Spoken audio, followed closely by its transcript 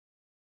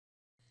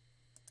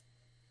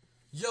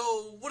Yo,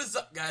 what is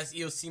up, guys?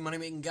 EoC Money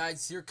Making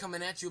Guides here,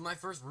 coming at you with my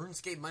first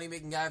Runescape Money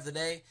Making Guide of the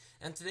day.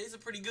 And today's a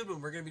pretty good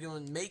one. We're gonna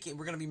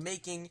be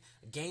making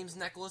games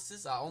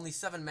necklaces. Only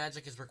 7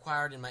 magic is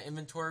required in my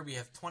inventory. We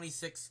have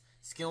 26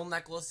 skill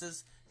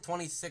necklaces,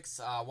 26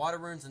 water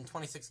runes, and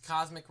 26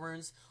 cosmic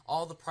runes.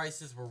 All the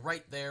prices were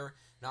right there.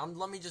 Now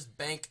let me just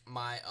bank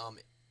my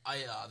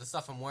the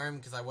stuff I'm wearing,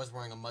 because I was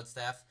wearing a mud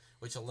staff,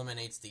 which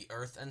eliminates the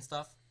earth and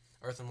stuff.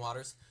 Earth and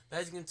waters. But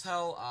as you can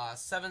tell,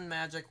 7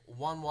 magic,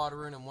 1 water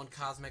rune, and 1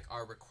 cosmic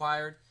are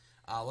required.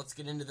 Let's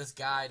get into this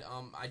guide.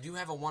 I do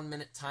have a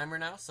 1-minute timer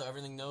now, so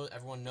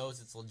everyone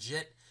knows it's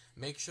legit.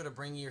 Make sure to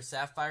bring your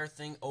sapphire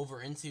thing over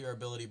into your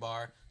ability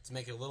bar to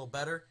make it a little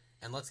better.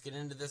 And let's get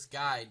into this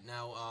guide.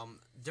 Now,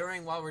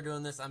 while we're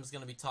doing this, I'm just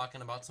going to be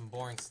talking about some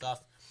boring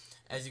stuff.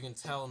 As you can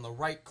tell in the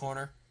right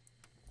corner,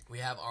 we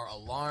have our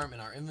alarm in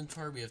our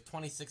inventory. We have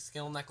 26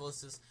 skill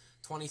necklaces,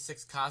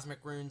 26 cosmic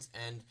runes,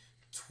 and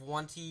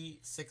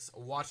 26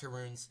 water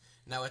runes.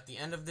 Now at the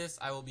end of this,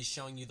 I will be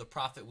showing you the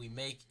profit we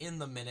make in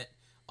the minute.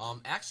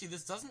 Actually,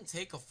 this doesn't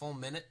take a full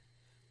minute,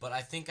 but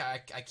I think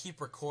I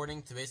keep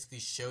recording to basically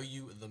show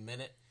you the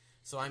minute.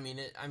 So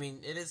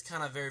it is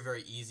kind of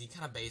very easy,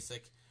 kind of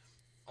basic.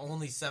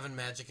 Only 7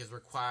 magic is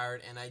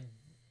required, and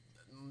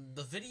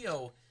the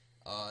video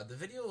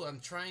I'm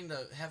trying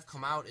to have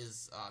come out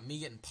is me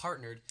getting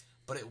partnered,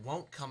 but it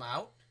won't come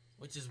out,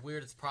 which is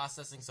weird. It's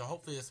processing, so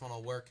hopefully this one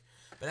will work.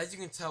 But as you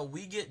can tell,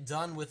 we get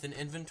done with an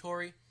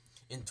inventory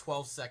in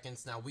 12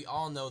 seconds. Now, we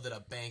all know that a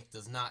bank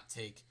does not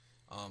take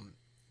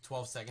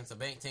 12 seconds. A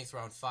bank takes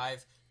around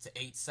 5 to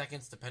 8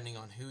 seconds, depending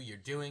on who you're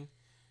doing.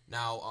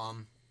 Now,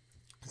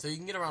 so you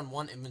can get around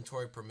 1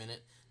 inventory per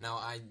minute. Now,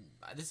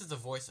 this is a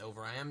voiceover.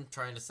 I am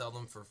trying to sell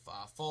them for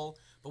full,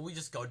 but we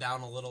just go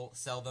down a little,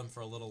 sell them for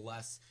a little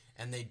less,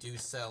 and they do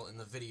sell in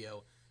the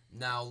video.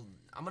 Now,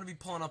 I'm going to be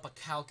pulling up a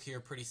calc here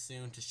pretty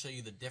soon to show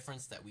you the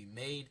difference that we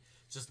made.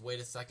 Just wait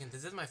a second.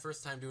 This is my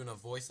first time doing a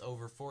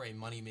voiceover for a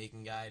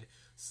money-making guide,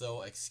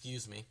 so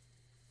excuse me.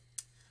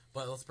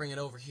 But let's bring it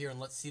over here and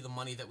let's see the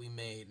money that we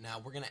made. Now,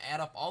 we're going to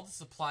add up all the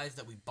supplies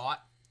that we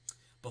bought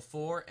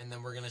before, and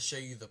then we're going to show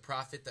you the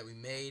profit that we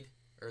made,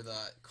 or the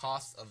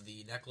cost of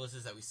the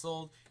necklaces that we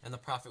sold, and the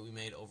profit we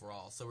made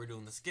overall. So we're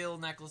doing the skill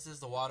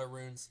necklaces, the water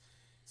runes.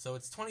 So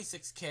it's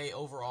 26K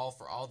overall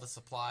for all the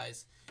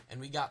supplies,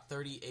 and we got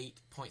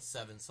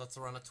 38.7. So that's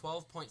around a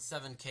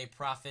 12.7K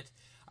profit.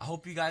 I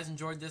hope you guys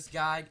enjoyed this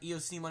guide.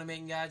 EoC Money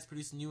Making Guides,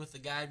 producing you with the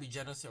guide. Be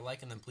generous or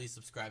like, and then please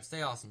subscribe.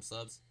 Stay awesome,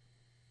 subs.